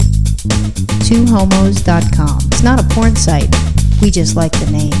twohomos.com. It's not a porn site. We just like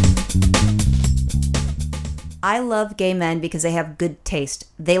the name. I love gay men because they have good taste.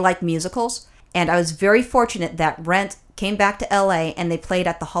 They like musicals. And I was very fortunate that Rent came back to LA and they played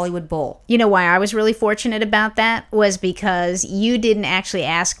at the Hollywood Bowl. You know why I was really fortunate about that was because you didn't actually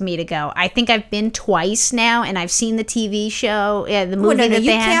ask me to go. I think I've been twice now, and I've seen the TV show, the movie that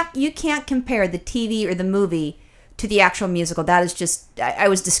they had. You can't compare the TV or the movie to the actual musical. That is just, I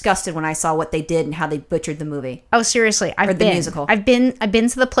was disgusted when I saw what they did and how they butchered the movie. Oh, seriously, the musical. I've been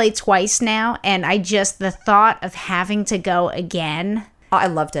to the play twice now, and the thought of having to go again. Oh, I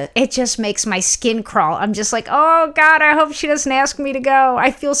loved it. It just makes my skin crawl. I'm just like, oh, God, I hope she doesn't ask me to go.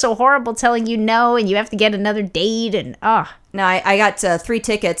 I feel so horrible telling you no, and you have to get another date, and No, I got 3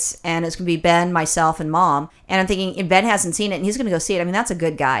 tickets, and it's going to be Ben, myself, and Mom. And I'm thinking, if Ben hasn't seen it, and he's going to go see it. I mean, that's a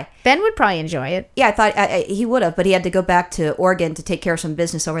good guy. Ben would probably enjoy it. Yeah, I thought he would have, but he had to go back to Oregon to take care of some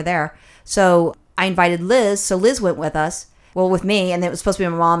business over there. So I invited Liz, so Liz went with us. Well, with me, and it was supposed to be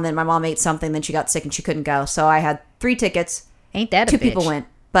my mom, then my mom ate something, then she got sick, and she couldn't go. So I had 3 tickets. Ain't that a 2 bitch? people went.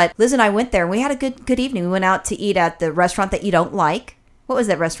 But Liz and I went there, and we had a good evening. We went out to eat at the restaurant that you don't like. What was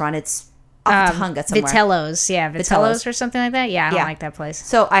that restaurant? It's off Tahunga somewhere. Vitello's. Yeah, Vitello's or something like that. Yeah, I don't like that place.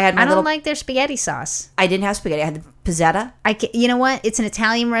 So I had I don't like their spaghetti sauce. I didn't have spaghetti. I had the pizzetta. You know what? It's an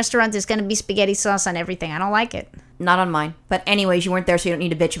Italian restaurant. There's going to be spaghetti sauce on everything. I don't like it. Not on mine. But anyways, you weren't there, so you don't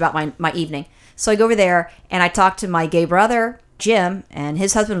need to bitch about my evening. So I go over there, and I talked to my gay brother, Jim, and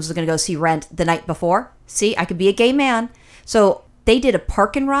his husband was going to go see Rent the night before. See, I could be a gay man. So they did a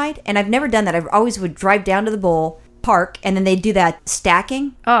park and ride, and I've never done that. I always would drive down to the bowl, park, and then they do that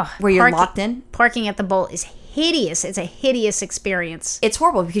stacking where you're locked in. Parking at the bowl is hideous. It's a hideous experience. It's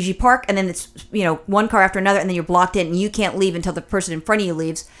horrible because you park, and then it's, one car after another, and then you're blocked in, and you can't leave until the person in front of you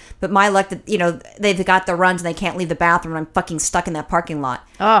leaves. But my luck that, they've got the runs, and they can't leave the bathroom, and I'm fucking stuck in that parking lot.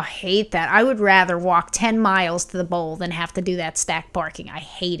 Oh, I hate that. I would rather walk 10 miles to the bowl than have to do that stacked parking. I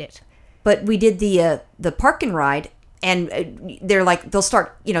hate it. But we did the park and ride, and they're like, they'll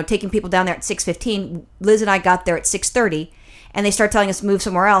start, taking people down there at 6:15. Liz and I got there at 6:30, and they start telling us to move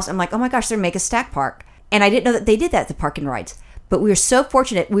somewhere else. I'm like, oh my gosh, they're make a stack park. And I didn't know that they did that at the park and rides. But we were so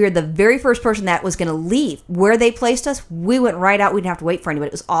fortunate. We were the very first person that was going to leave. Where they placed us, we went right out. We didn't have to wait for anybody.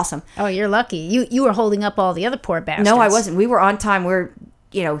 It was awesome. Oh, you're lucky. You were holding up all the other poor bastards. No, I wasn't. We were on time. We're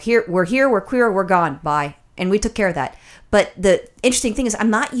here, we're queer, we're gone. Bye. And we took care of that. But the interesting thing is I'm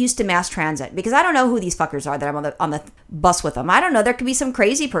not used to mass transit because I don't know who these fuckers are that I'm on the bus with them. I don't know. There could be some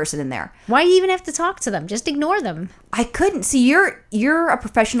crazy person in there. Why do you even have to talk to them? Just ignore them. I couldn't. See, you're a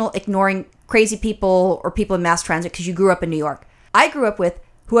professional ignoring crazy people or people in mass transit because you grew up in New York. I grew up with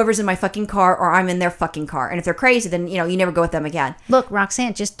whoever's in my fucking car or I'm in their fucking car. And if they're crazy, then, you never go with them again. Look,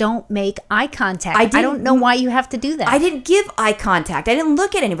 Roxanne, just don't make eye contact. I don't know why you have to do that. I didn't give eye contact. I didn't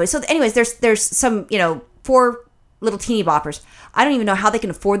look at anybody. So anyways, there's some, 4 little teeny boppers. I don't even know how they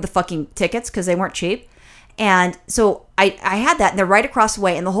can afford the fucking tickets because they weren't cheap. And so I had that, and they're right across the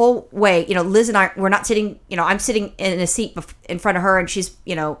way. And the whole way, Liz and I, we're not sitting, I'm sitting in a seat in front of her, and she's,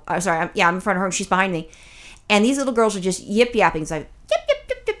 I'm in front of her, and she's behind me. And these little girls are just yip-yapping. It's like, yip, yip,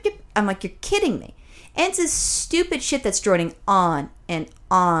 yip, yip, yip. I'm like, you're kidding me. And it's this stupid shit that's droning on and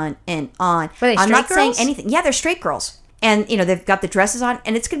on and on. Were they I'm not girls? saying anything. Yeah, they're straight girls. And, they've got the dresses on,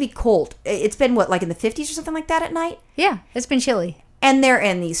 and it's going to be cold. It's been, like in the 50s or something like that at night? Yeah, it's been chilly. And they're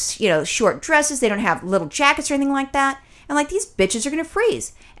in these, short dresses. They don't have little jackets or anything like that. And, these bitches are going to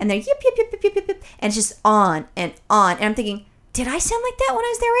freeze. And they're yip, yip, yip, yip, yip, yip, yip. And it's just on and on. And I'm thinking, did I sound like that when I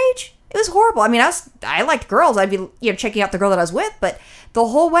was their age? It was horrible. I mean, I liked girls. I'd be, checking out the girl that I was with. But the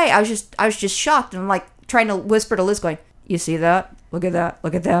whole way, I was just shocked. And I'm, trying to whisper to Liz going, you see that? Look at that.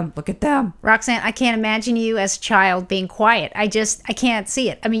 Look at them. Look at them. Roxanne, I can't imagine you as a child being quiet. I can't see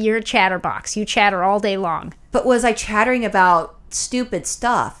it. I mean, you're a chatterbox. You chatter all day long. But was I chattering about stupid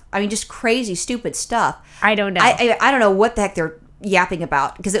stuff? I mean, just crazy, stupid stuff. I don't know. I don't know what the heck they're yapping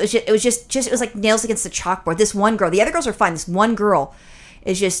about because it was just like nails against the chalkboard. This one girl, the other girls are fine. This one girl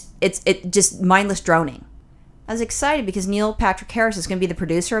is just mindless droning. I was excited because Neil Patrick Harris is going to be the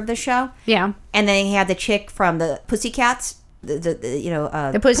producer of this show. Yeah. And then he had the chick from the Pussycats.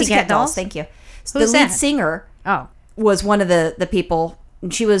 The Pussycat Dolls. Thank you. Who's the lead that? singer was one of the people,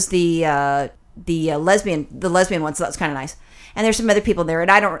 and she was the lesbian one, so that was kind of nice. And there's some other people there,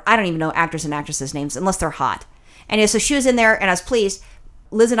 and I don't even know actors and actresses' names unless they're hot. And so she was in there, and I was pleased.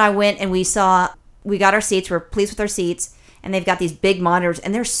 Liz and I went, and we got our seats. We're pleased with our seats, and they've got these big monitors,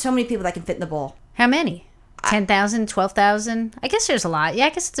 and there's so many people that can fit in the bowl. How many? 10,000, 12,000? I guess there's a lot. Yeah, I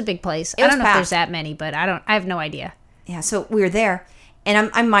guess it's a big place. I don't know if there's that many, but I have no idea. Yeah, so we were there,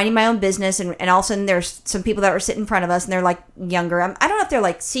 And I'm minding my own business, and all of a sudden there's some people that were sitting in front of us, and they're like younger. I don't know if they're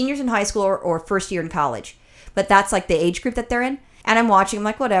like seniors in high school or first year in college, but that's like the age group that they're in. And I'm watching, I'm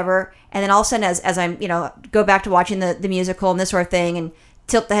like, whatever. And then all of a sudden, as I'm, go back to watching the musical and this sort of thing, and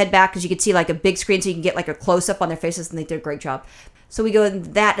tilt the head back because you could see like a big screen so you can get like a close-up on their faces, and they did a great job. So we go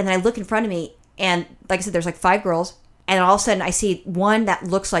in that, and then I look in front of me, and like I said, there's like 5 girls, and all of a sudden I see one that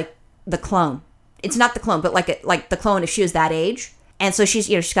looks like the clone. It's not the clone, but like the clone if she was that age. And so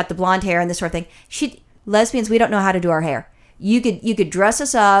she's got the blonde hair and this sort of thing. Lesbians, we don't know how to do our hair. You could dress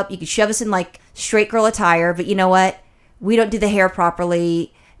us up, you could shove us in like straight girl attire, but you know what? We don't do the hair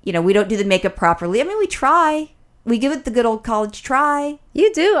properly. We don't do the makeup properly. I mean, we try. We give it the good old college try.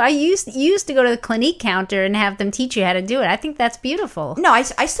 You do. I used to go to the Clinique counter and have them teach you how to do it. I think that's beautiful. No, I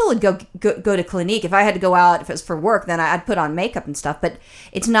still would go to Clinique. If I had to go out, if it was for work, then I'd put on makeup and stuff. But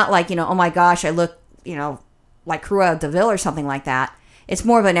it's not like, oh my gosh, I look, like Cruella de Vil or something like that. It's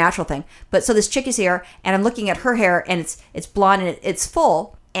more of a natural thing. But so this chick is here, and I'm looking at her hair, and it's blonde, and it's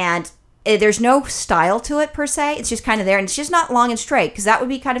full, and there's no style to it per se. It's just kind of there, and it's just not long and straight, because that would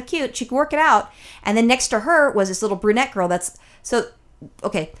be kind of cute. She could work it out. And then next to her was this little brunette girl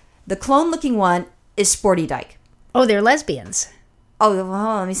okay, the clone-looking one is Sporty Dyke. Oh, they're lesbians. Oh,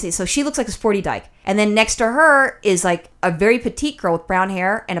 well, let me see. So she looks like a Sporty Dyke. And then next to her is like a very petite girl with brown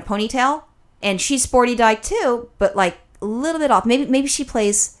hair and a ponytail. And she's Sporty Dyke too, but like a little bit off. Maybe she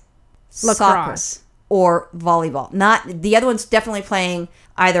plays lacrosse soccer or volleyball. Not the other one's definitely playing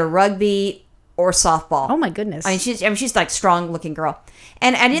either rugby or softball. Oh my goodness! I mean, she's like strong looking girl,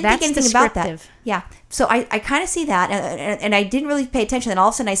 and I didn't think anything about that. Yeah, so I kind of see that, and I didn't really pay attention. And all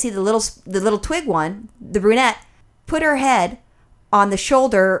of a sudden, I see the little twig one, the brunette, put her head on the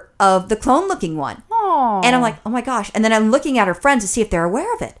shoulder of the clone looking one. Aww. And I'm like, oh my gosh! And then I'm looking at her friends to see if they're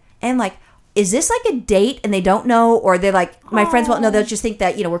aware of it, and I'm like, is this like a date and they don't know, or they're like, my friends won't know, they'll just think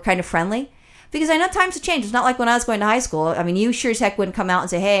that we're kind of friendly. Because I know times have changed. It's not like when I was going to high school. I mean, you sure as heck wouldn't come out and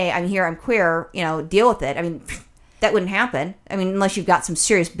say, hey, I'm here, I'm queer, deal with it. I mean, that wouldn't happen. I mean, unless you've got some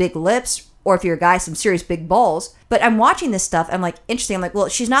serious big lips, or if you're a guy, some serious big balls. But I'm watching this stuff. I'm like, interesting. I'm like, well,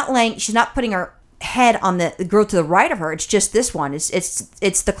 she's not putting her head on the girl to the right of her. It's just this one. It's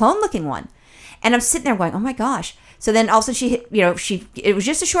the clone looking one. And I'm sitting there going, oh my gosh. So then also it was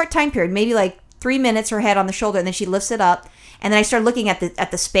just a short time period, maybe like 3 minutes, her head on the shoulder, and then she lifts it up. And then I started looking at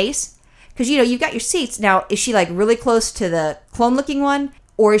the space. Because, you've got your seats. Now, is she like really close to the clone looking one?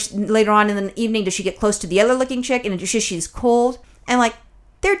 Or later on in the evening, does she get close to the other looking chick and she's cold? And like,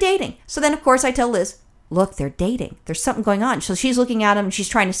 they're dating. So then, of course, I tell Liz, look, they're dating. There's something going on. So she's looking at him and she's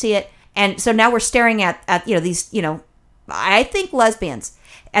trying to see it. And so now we're staring at these, I think lesbians.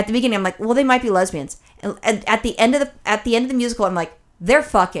 At the beginning, I'm like, well, they might be lesbians. And at the end of the musical, I'm like, they're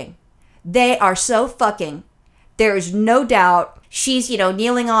fucking. They are so fucking. There is no doubt. She's,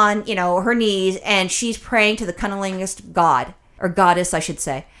 kneeling on, her knees, and she's praying to the cunningest god, or goddess, I should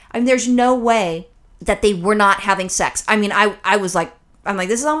say. I mean, there's no way that they were not having sex. I mean, I was like,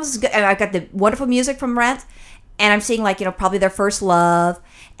 this is almost as good. And I've got the wonderful music from Rent, and I'm seeing like, probably their first love.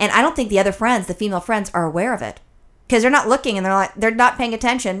 And I don't think the other friends, the female friends, are aware of it. Because they're not looking, and they're not paying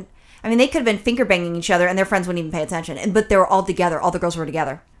attention. I mean, they could have been finger banging each other, and their friends wouldn't even pay attention. But they were all together. All the girls were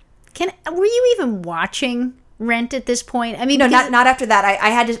together. Were you even watching Rent at this point? I mean, no, not after that. I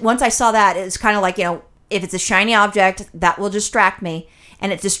had to, once I saw that, it's kind of like, if it's a shiny object, that will distract me,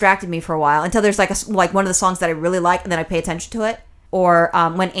 and it distracted me for a while until there's like one of the songs that I really like, and then I pay attention to it. Or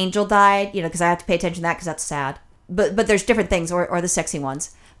when Angel died, because I have to pay attention to that because that's sad. But there's different things, or the sexy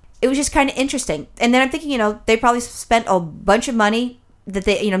ones. It was just kind of interesting. And then I'm thinking, they probably spent a bunch of money that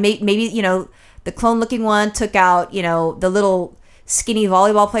they, maybe the clone looking one took out, the little skinny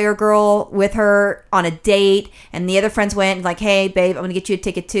volleyball player girl with her on a date, and the other friends went like, hey babe, I'm gonna get you a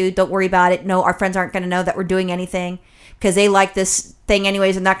ticket too, don't worry about it. No, our friends aren't gonna know that we're doing anything because they like this thing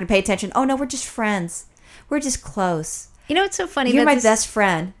anyways. I'm not gonna pay attention. Oh no, we're just friends, we're just close. It's so funny. You're my best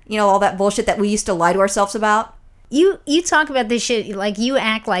friend. All that bullshit that we used to lie to ourselves about. You talk about this shit like you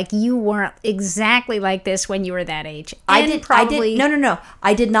act like you weren't exactly like this when you were that age. I did. No.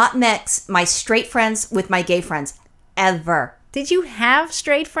 I did not mix my straight friends with my gay friends ever. Did you have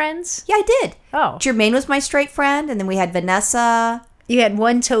straight friends? Yeah, I did. Oh. Jermaine was my straight friend, and then we had Vanessa. You had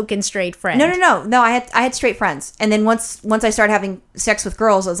one token straight friend. No. I had straight friends, and then once I started having sex with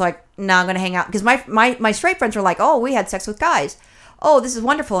girls, I was like, no, I'm gonna hang out because my straight friends were like, oh, we had sex with guys. Oh, this is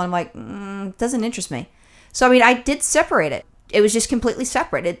wonderful, and I'm like, it doesn't interest me. So I mean, I did separate it. It was just completely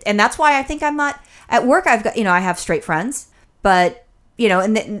separate, and that's why I think I'm not at work. I've got I have straight friends, but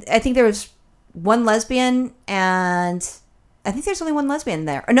and I think there was one lesbian and I think there's only one lesbian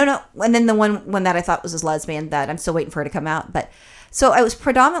there. No. And then the one that I thought was a lesbian that I'm still waiting for her to come out. But so I was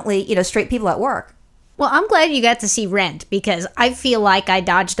predominantly, straight people at work. Well, I'm glad you got to see Rent because I feel like I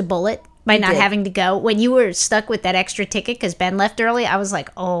dodged a bullet by not having to go. When you were stuck with that extra ticket because Ben left early, I was like,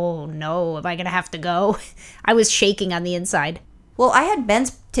 oh no, am I going to have to go? I was shaking on the inside. Well, I had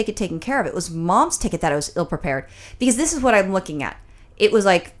Ben's ticket taken care of. It was Mom's ticket that I was ill-prepared. Because this is what I'm looking at. It was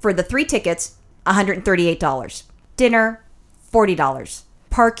like, for the 3 tickets, $138. Dinner, $40.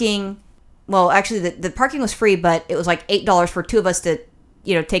 Parking, well, actually, the parking was free, but it was like $8 for 2 of us to,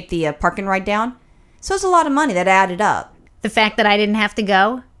 take the parking ride down. So it's a lot of money that added up. The fact that I didn't have to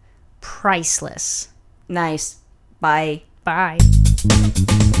go, priceless. Nice. Bye. Bye.